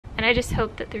And I just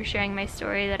hope that through sharing my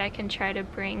story that I can try to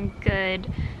bring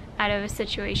good out of a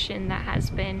situation that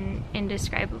has been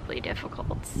indescribably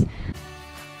difficult.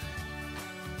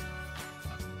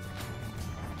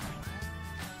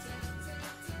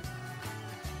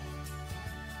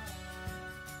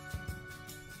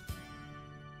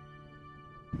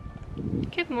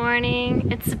 Good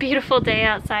morning. It's a beautiful day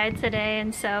outside today,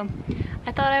 and so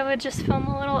I thought I would just film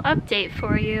a little update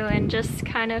for you and just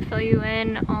kind of fill you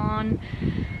in on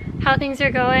how things are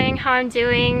going, how I'm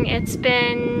doing. It's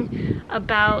been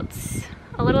about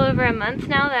a little over a month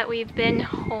now that we've been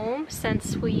home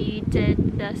since we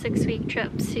did the 6-week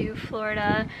trip to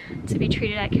Florida to be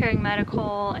treated at Caring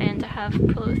Medical and to have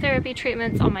prolotherapy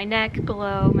treatments on my neck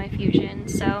below my fusion.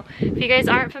 So if you guys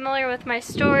aren't familiar with my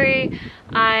story,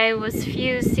 I was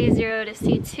fused C0 to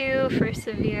C2 for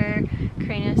severe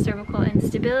craniocervical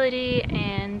instability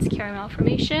and Chiari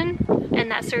malformation,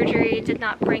 and that surgery did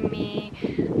not bring me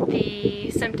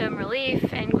the symptom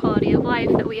relief and quality of life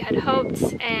that we had hoped,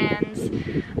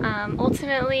 and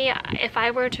ultimately if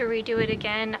I were to redo it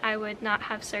again, I would not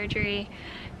have surgery,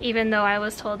 even though I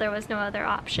was told there was no other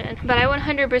option. But I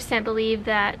 100% believe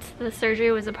that the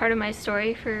surgery was a part of my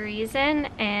story for a reason,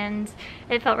 and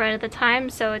it felt right at the time,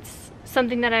 so it's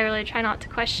something that I really try not to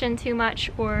question too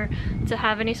much or to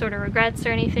have any sort of regrets or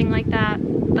anything like that.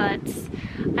 But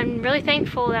I'm really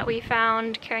thankful that we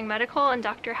found Caring Medical and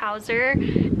Dr. Hauser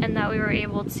and that we were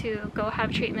able to go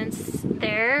have treatments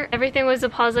there. Everything was a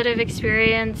positive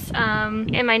experience,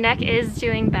 and my neck is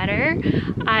doing better.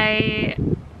 I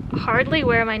hardly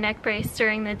wear my neck brace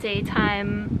during the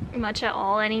daytime much at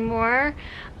all anymore,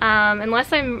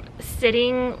 unless I'm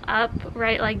sitting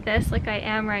upright like this, like I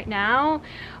am right now,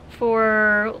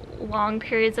 for long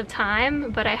periods of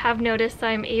time. But I have noticed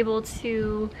I'm able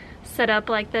to sit up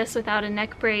like this without a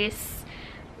neck brace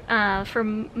for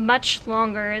much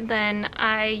longer than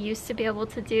I used to be able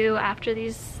to do after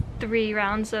these 3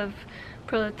 rounds of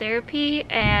prolotherapy,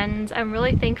 and I'm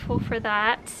really thankful for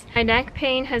that. My neck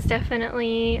pain has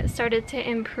definitely started to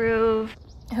improve.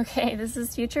 Okay, this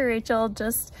is future Rachel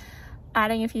just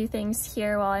adding a few things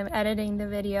here while I'm editing the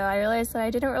video. I realized that I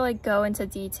didn't really go into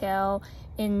detail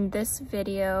in this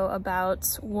video about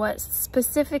what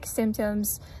specific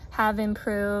symptoms have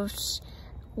improved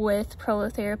with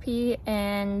prolotherapy,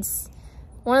 and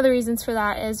one of the reasons for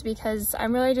that is because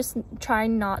I'm really just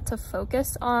trying not to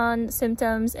focus on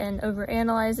symptoms and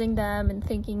overanalyzing them and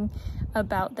thinking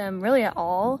about them really at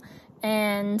all.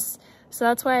 And so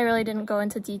that's why I really didn't go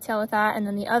into detail with that. And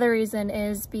then the other reason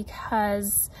is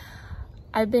because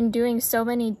I've been doing so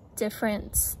many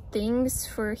different things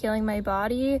for healing my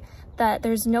body that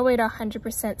there's no way to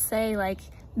 100% say like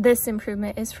this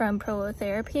improvement is from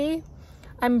prolotherapy.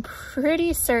 I'm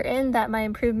pretty certain that my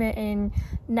improvement in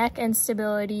neck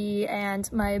instability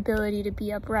and my ability to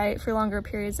be upright for longer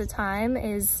periods of time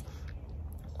is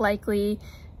likely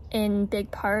in big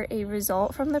part a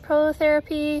result from the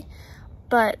prolotherapy,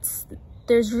 but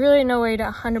there's really no way to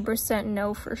 100%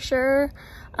 know for sure.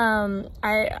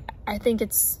 I think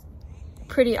it's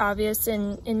pretty obvious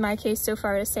in my case so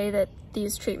far to say that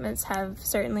these treatments have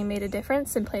certainly made a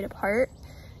difference and played a part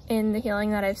in the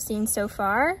healing that I've seen so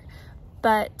far.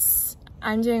 But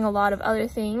I'm doing a lot of other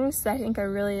things that I think are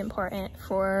really important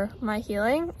for my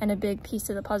healing and a big piece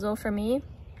of the puzzle for me.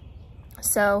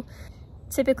 So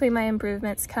typically my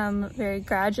improvements come very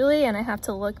gradually, and I have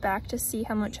to look back to see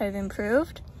how much I've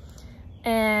improved.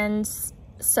 And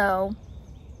so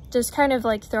just kind of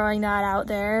like throwing that out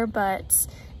there, but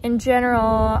in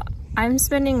general, I'm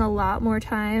spending a lot more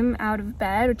time out of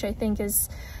bed, which I think is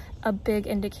a big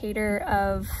indicator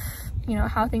of, you know,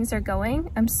 how things are going.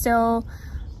 I'm still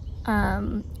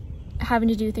having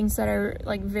to do things that are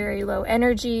like very low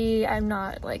energy. I'm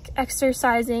not like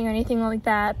exercising or anything like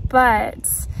that, but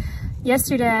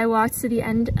yesterday I walked to the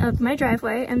end of my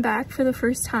driveway and back for the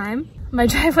first time. My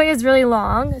driveway is really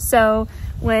long, so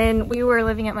when we were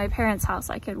living at my parents' house,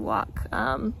 I could walk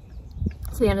to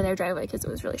the end of their driveway because it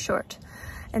was really short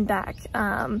and back.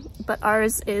 But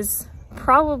ours is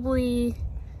probably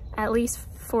at least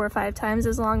 4 or 5 times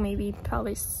as long, maybe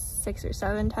probably 6 or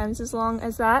 7 times as long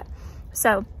as that.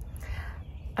 So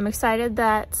I'm excited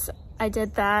that I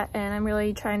did that, and I'm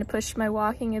really trying to push my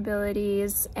walking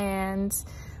abilities, and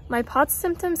my POTS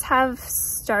symptoms have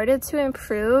started to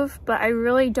improve, but I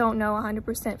really don't know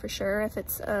 100% for sure if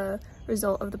it's a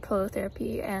result of the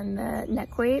prolotherapy and the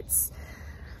neck weights.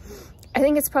 I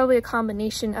think it's probably a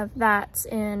combination of that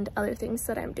and other things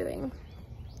that I'm doing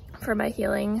for my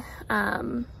healing.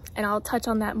 And I'll touch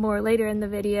on that more later in the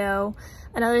video.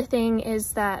 Another thing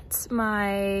is that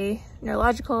my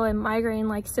neurological and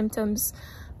migraine-like symptoms,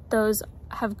 those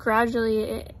have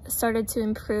gradually started to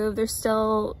improve. They're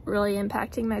still really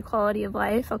impacting my quality of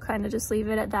life. I'll kind of just leave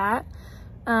it at that.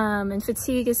 And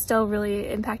fatigue is still really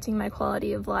impacting my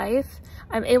quality of life.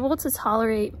 I'm able to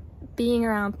tolerate being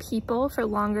around people for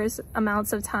longer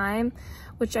amounts of time,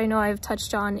 which I know I've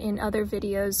touched on in other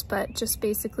videos, but just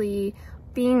basically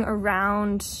being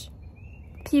around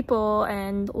people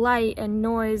and light and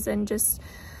noise and just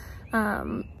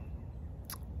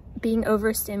being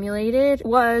overstimulated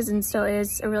was and still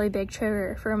is a really big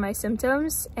trigger for my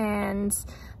symptoms, and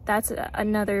that's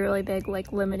another really big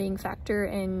like limiting factor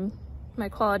in my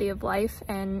quality of life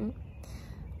and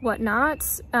whatnot.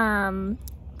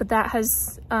 But that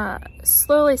has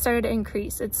slowly started to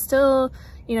increase. It's still,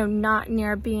 you know, not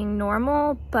near being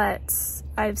normal, but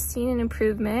I've seen an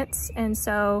improvement, and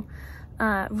so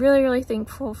really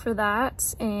thankful for that.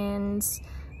 And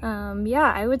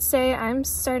yeah, I would say I'm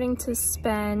starting to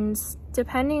spend,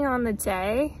 depending on the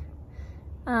day,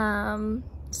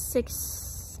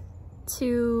 6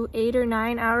 to 8 or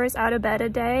 9 hours out of bed a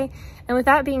day. And with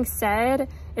that being said,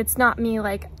 it's not me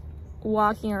like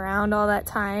walking around all that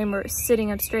time or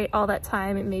sitting up straight all that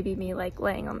time. It may be me like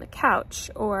laying on the couch,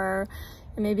 or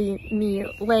maybe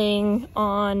me laying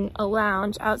on a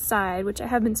lounge outside, which I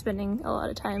have been spending a lot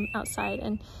of time outside,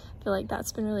 and I feel like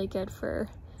that's been really good for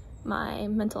my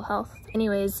mental health.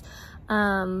 Anyways,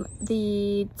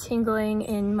 the tingling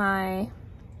in my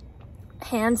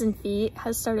hands and feet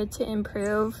has started to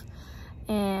improve.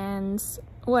 And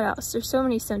what else? There's so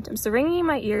many symptoms. The ringing in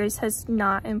my ears has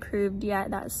not improved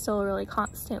yet. That's still a really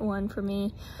constant one for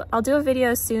me. I'll do a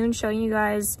video soon showing you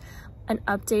guys an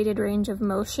updated range of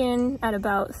motion at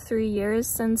about 3 years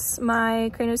since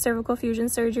my craniocervical fusion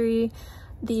surgery.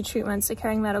 The treatments at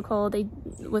Caring Medical,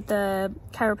 with the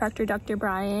chiropractor Dr.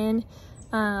 Brian,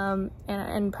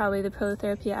 and probably the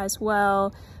Prolotherapy as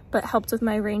well, but helped with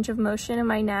my range of motion in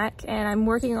my neck. And I'm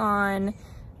working on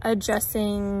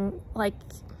adjusting like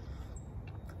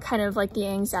kind of like the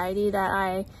anxiety that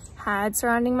I had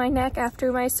surrounding my neck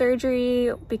after my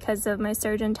surgery because of my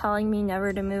surgeon telling me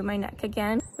never to move my neck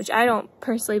again, which I don't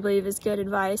personally believe is good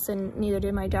advice, and neither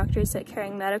did my doctors at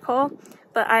Caring Medical.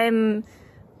 But I'm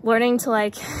learning to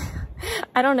like,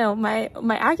 I don't know, my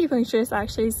acupuncturist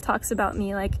actually talks about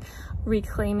me like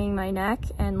reclaiming my neck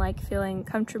and like feeling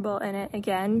comfortable in it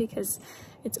again, because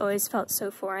it's always felt so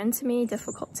foreign to me,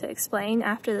 difficult to explain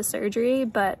after the surgery.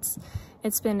 But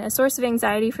it's been a source of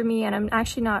anxiety for me, and I'm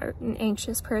actually not an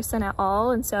anxious person at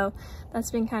all, and so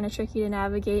that's been kind of tricky to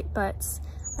navigate. But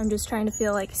I'm just trying to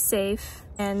feel like safe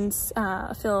and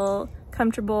feel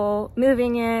comfortable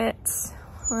moving it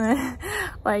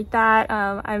like that.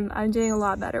 I'm doing a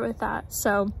lot better with that,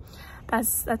 so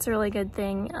that's a really good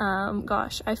thing.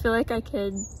 Gosh, I feel like I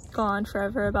could go on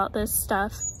forever about this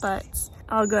stuff, but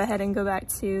I'll go ahead and go back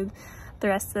to the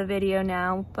rest of the video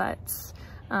now. But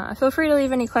feel free to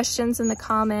leave any questions in the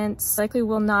comments. Likely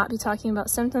will not be talking about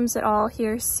symptoms at all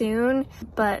here soon,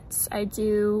 but I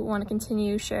do want to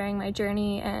continue sharing my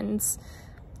journey and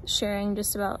sharing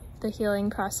just about the healing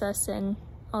process and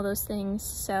all those things.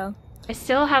 So I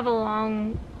still have a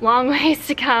long ways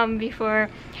to come before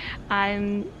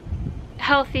I'm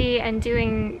healthy and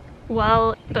doing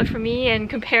well, but for me, and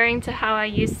comparing to how I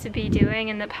used to be doing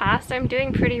in the past, I'm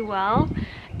doing pretty well.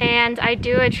 And I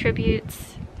do attribute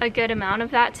a good amount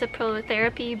of that to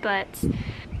prolotherapy,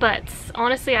 but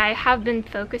honestly, I have been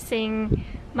focusing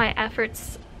my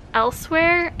efforts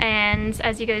elsewhere. And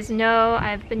as you guys know,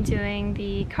 I've been doing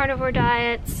the carnivore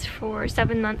diets for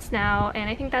 7 months now, and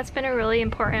I think that's been a really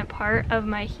important part of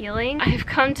my healing. I've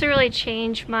come to really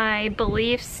change my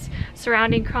beliefs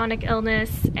surrounding chronic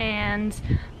illness and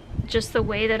just the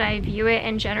way that I view it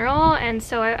in general. And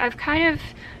so I've kind of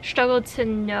struggled to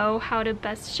know how to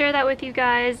best share that with you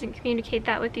guys and communicate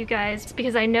that with you guys,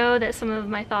 because I know that some of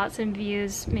my thoughts and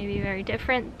views may be very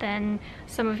different than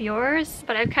some of yours.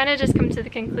 But I've kind of just come to the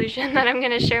conclusion that I'm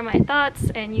going to share my thoughts,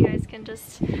 and you guys can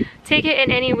just take it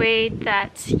in any way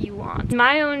that you want.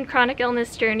 My own chronic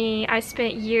illness journey, I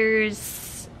spent years,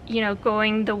 you know,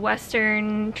 going the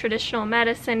Western traditional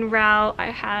medicine route.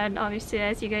 I had, obviously,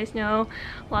 as you guys know,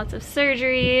 lots of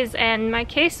surgeries, and my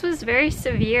case was very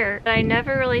severe. I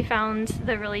never really found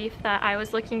the relief that I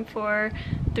was looking for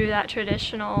through that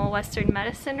traditional Western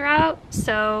medicine route.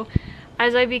 So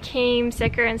as I became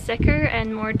sicker and sicker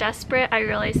and more desperate, I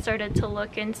really started to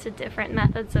look into different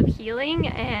methods of healing,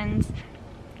 and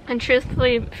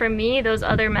truthfully, for me, those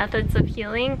other methods of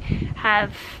healing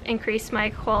have increased my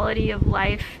quality of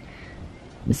life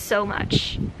so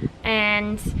much.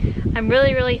 And I'm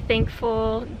really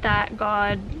thankful that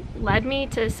God led me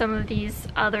to some of these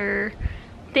other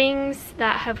things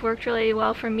that have worked really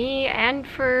well for me and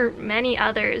for many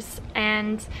others.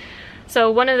 And so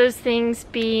one of those things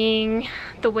being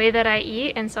the way that I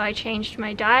eat, and so I changed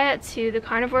my diet to the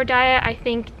carnivore diet. I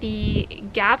think the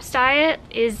GAPS diet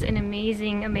is an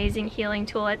amazing healing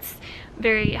tool. It's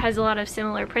has a lot of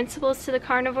similar principles to the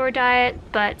carnivore diet,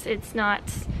 but it's not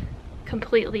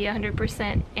completely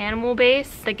 100%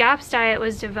 animal-based. The GAPS diet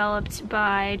was developed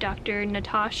by Dr.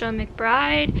 Natasha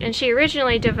McBride, and she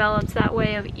originally developed that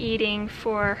way of eating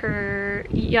for her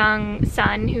young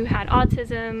son who had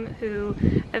autism, who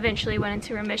eventually went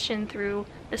into remission through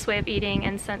this way of eating,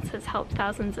 and since has helped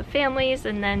thousands of families,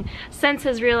 and then since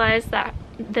has realized that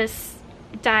this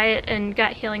diet and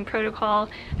gut healing protocol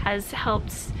has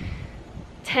helped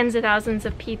tens of thousands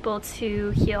of people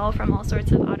to heal from all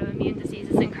sorts of autoimmune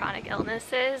diseases and chronic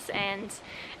illnesses. And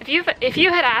if you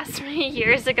had asked me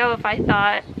years ago if I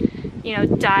thought, you know,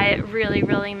 diet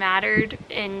really mattered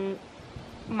in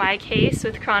my case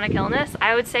with chronic illness,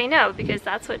 I would say no, because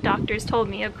that's what doctors told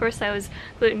me. Of course, I was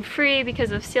gluten-free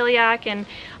because of celiac, and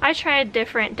I tried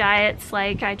different diets.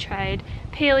 Like I tried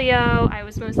paleo, I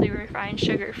was mostly refined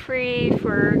sugar-free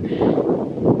for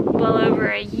well over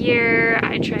a year.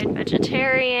 I tried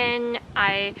vegetarian,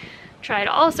 I tried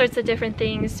all sorts of different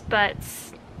things, but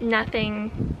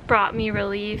nothing brought me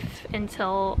relief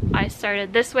until I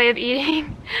started this way of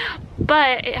eating.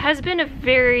 But it has been a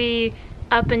very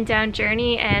up and down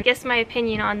journey, and I guess my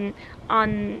opinion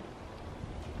on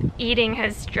eating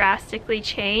has drastically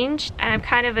changed, and I've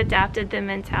kind of adapted the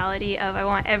mentality of I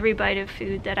want every bite of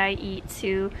food that I eat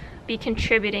to be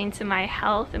contributing to my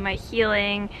health and my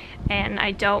healing, and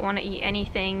I don't want to eat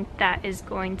anything that is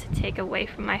going to take away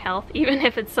from my health, even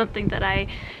if it's something that I,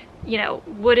 you know,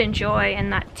 would enjoy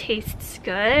and that tastes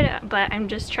good. But I'm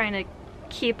just trying to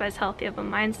keep as healthy of a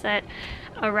mindset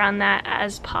around that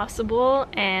as possible.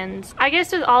 And I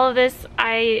guess with all of this,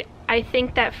 I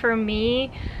think that for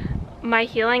me, my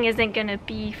healing isn't going to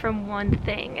be from one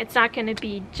thing. It's not going to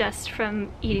be just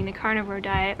from eating the carnivore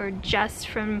diet, or just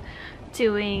from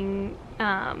doing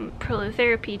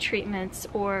prolotherapy treatments,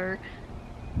 or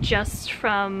just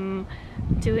from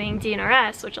doing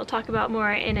DNRS, which I'll talk about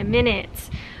more in a minute.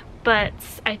 But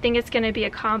I think it's going to be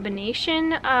a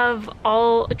combination of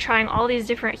trying all these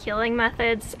different healing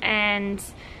methods and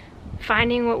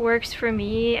finding what works for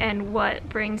me and what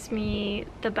brings me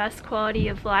the best quality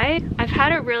of life. I've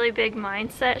had a really big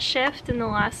mindset shift in the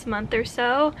last month or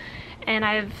so, and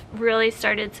I've really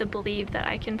started to believe that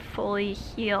I can fully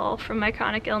heal from my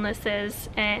chronic illnesses.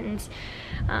 And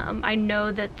I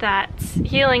know that that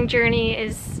healing journey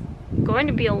is going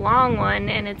to be a long one,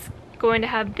 and it's going to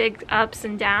have big ups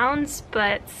and downs,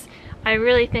 but I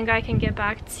really think I can get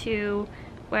back to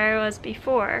where I was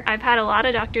before. I've had a lot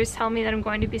of doctors tell me that I'm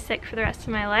going to be sick for the rest of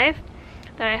my life,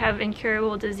 that I have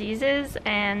incurable diseases,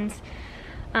 and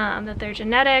that they're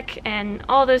genetic and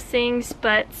all those things.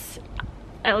 But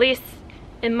at least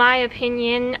in my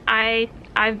opinion,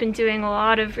 I've been doing a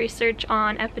lot of research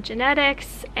on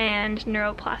epigenetics and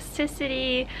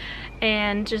neuroplasticity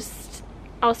and just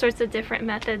all sorts of different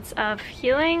methods of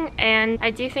healing, and I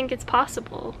do think it's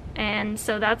possible, and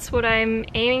so that's what I'm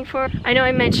aiming for. I know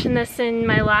I mentioned this in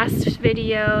my last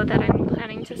video that I'm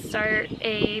planning to start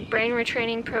a brain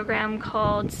retraining program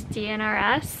called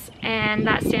DNRS, and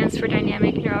that stands for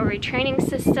Dynamic Neural Retraining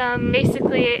System.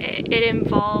 Basically, it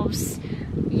involves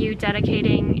you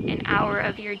dedicating an hour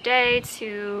of your day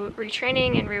to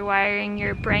retraining and rewiring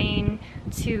your brain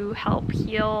to help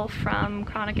heal from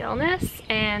chronic illness.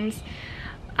 And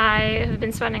I have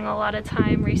been spending a lot of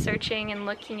time researching and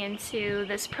looking into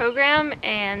this program,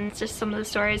 and just some of the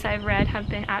stories I've read have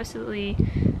been absolutely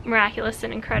miraculous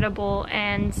and incredible.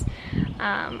 And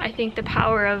I think the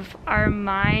power of our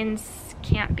minds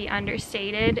can't be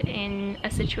understated in a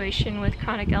situation with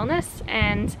chronic illness.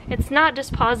 And it's not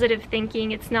just positive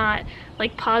thinking, it's not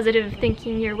like positive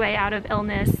thinking your way out of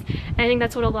illness. And I think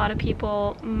that's what a lot of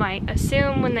people might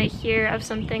assume when they hear of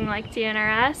something like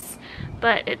DNRS,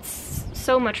 but it's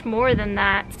so much more than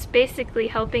that. It's basically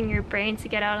helping your brain to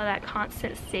get out of that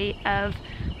constant state of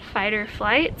fight or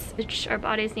flight, which our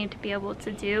bodies need to be able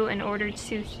to do in order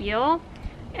to heal.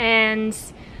 And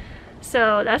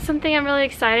so that's something I'm really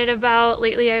excited about.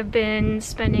 Lately I've been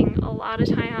spending a lot of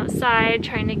time outside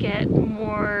trying to get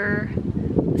more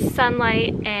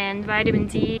sunlight and vitamin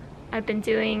D. I've been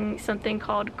doing something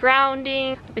called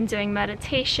grounding, I've been doing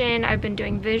meditation, I've been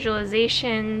doing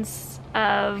visualizations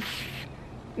of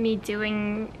me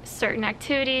doing certain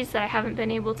activities that I haven't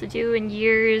been able to do in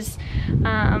years.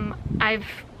 I've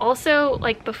also,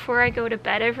 like, before I go to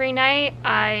bed every night,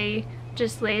 I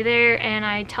just lay there and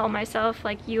I tell myself,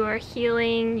 like, you are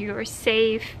healing, you are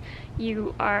safe,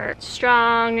 you are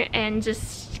strong, and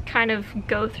just kind of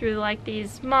go through like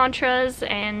these mantras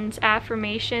and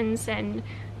affirmations, and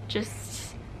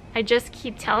I just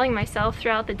keep telling myself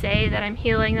throughout the day that I'm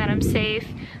healing, that I'm safe,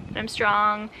 that I'm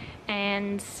strong,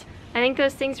 and I think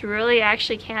those things really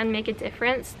actually can make a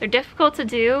difference. They're difficult to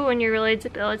do when you're really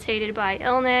debilitated by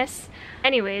illness.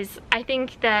 Anyways, I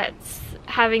think that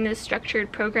having this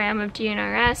structured program of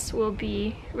DNRS will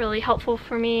be really helpful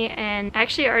for me, and I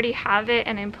actually already have it,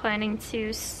 and I'm planning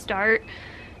to start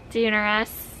DNRS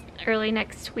early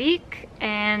next week,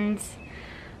 and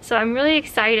so I'm really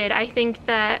excited. I think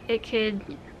that it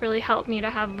could really help me to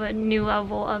have a new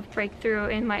level of breakthrough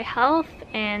in my health,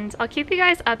 and I'll keep you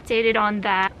guys updated on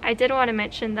that. I did want to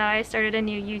mention that I started a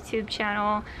new YouTube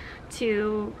channel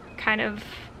to kind of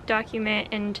document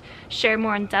and share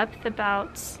more in depth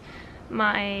about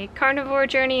my carnivore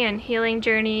journey and healing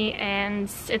journey,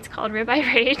 and it's called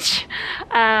Ribeye Rage.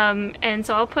 And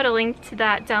so I'll put a link to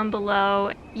that down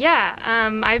below. Yeah,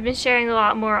 I've been sharing a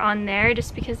lot more on there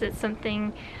just because it's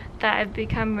something that I've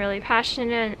become really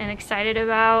passionate and excited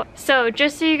about. So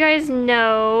just so you guys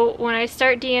know, when I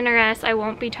start DNRS, I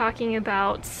won't be talking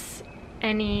about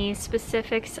any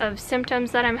specifics of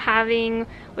symptoms that I'm having,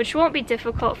 which won't be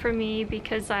difficult for me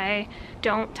because I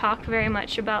don't talk very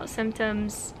much about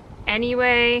symptoms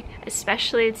anyway,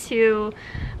 especially to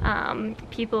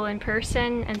people in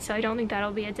person, and so I don't think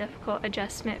that'll be a difficult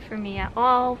adjustment for me at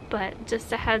all. But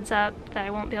just a heads up that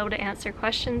I won't be able to answer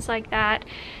questions like that,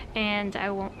 and I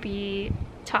won't be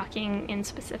talking in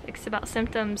specifics about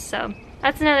symptoms. So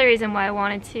that's another reason why I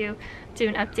wanted to do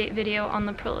an update video on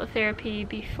the prolotherapy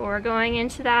before going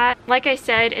into that. Like I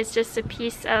said, it's just a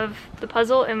piece of the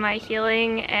puzzle in my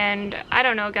healing, and I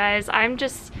don't know guys, I'm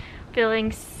just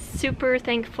feeling super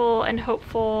thankful and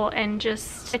hopeful, and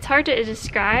just, it's hard to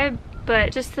describe,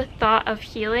 but just the thought of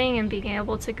healing and being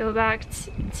able to go back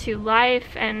to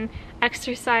life and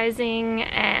exercising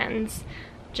and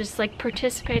just like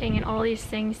participating in all these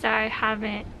things that I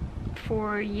haven't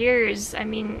for years. I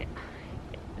mean,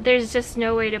 there's just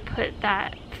no way to put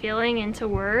that feeling into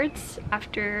words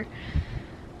after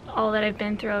all that I've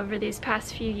been through over these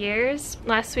past few years.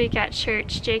 Last week at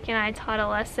church, Jake and I taught a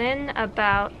lesson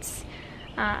about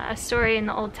a story in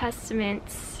the Old Testament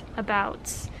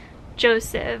about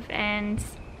Joseph, and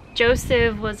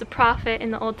Joseph was a prophet in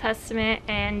the Old Testament,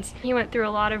 and he went through a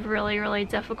lot of really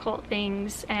difficult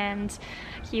things, and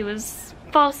he was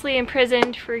falsely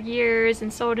imprisoned for years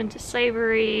and sold into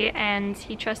slavery, and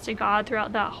he trusted God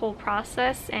throughout that whole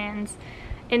process, and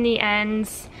in the end,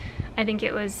 I think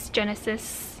it was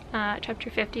Genesis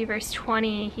chapter 50 verse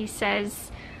 20, he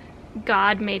says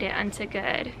God made it unto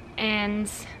good. And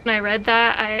when I read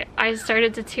that, I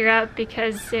started to tear up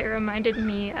because it reminded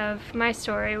me of my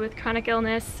story with chronic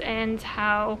illness and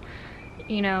how,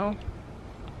 you know,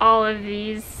 all of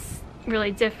these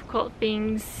really difficult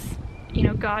things, you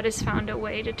know, God has found a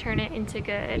way to turn it into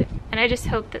good. And I just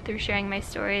hope that through sharing my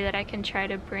story that I can try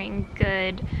to bring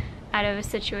good out of a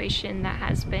situation that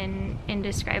has been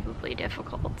indescribably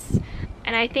difficult.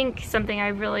 And I think something I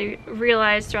really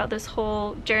realized throughout this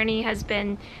whole journey has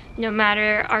been, no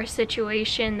matter our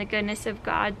situation, the goodness of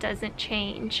God doesn't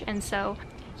change. And so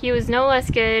he was no less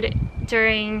good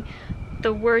during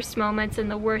the worst moments and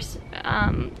the worst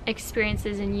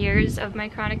experiences and years of my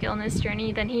chronic illness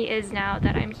journey than he is now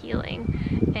that I'm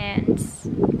healing. And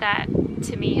that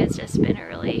to me has just been a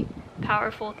really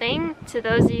powerful thing. To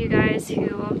those of you guys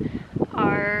who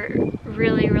are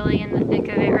really in the thick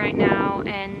of it right now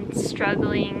and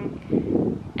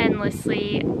struggling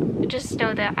endlessly, just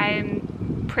know that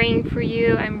I'm praying for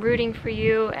you, I'm rooting for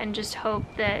you, and just hope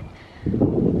that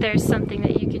there's something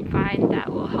that you can find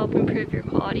that will help improve your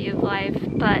quality of life.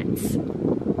 But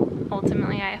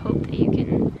ultimately I hope that you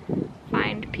can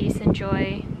find peace and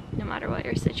joy no matter what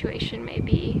your situation may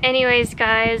be. Anyways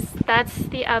guys, that's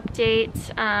the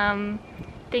update.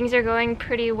 Things are going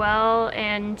pretty well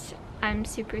and I'm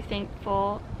super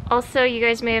thankful. Also, you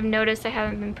guys may have noticed I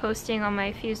haven't been posting on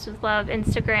my Fused with Love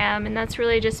Instagram, and that's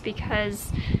really just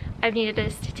because I've needed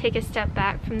to take a step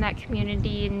back from that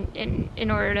community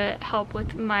in order to help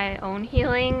with my own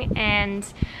healing. And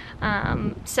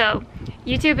so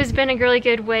YouTube has been a really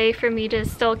good way for me to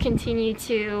still continue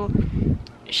to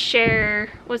share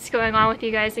what's going on with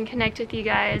you guys and connect with you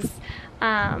guys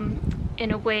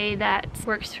in a way that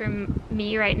works for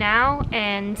me right now.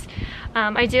 And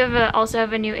I do have also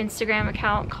have a new Instagram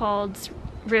account called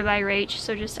Ribeye Rage,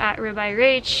 so just at Ribeye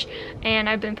Rage, and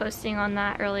I've been posting on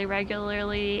that really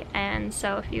regularly, and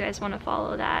so if you guys want to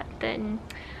follow that, then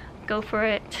go for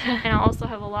it. And I'll also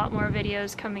have a lot more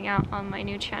videos coming out on my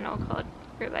new channel called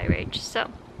Ribeye Rage.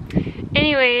 So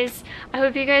anyways, I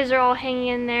hope you guys are all hanging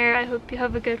in there. I hope you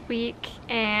have a good week,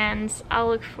 and I'll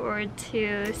look forward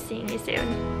to seeing you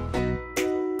soon.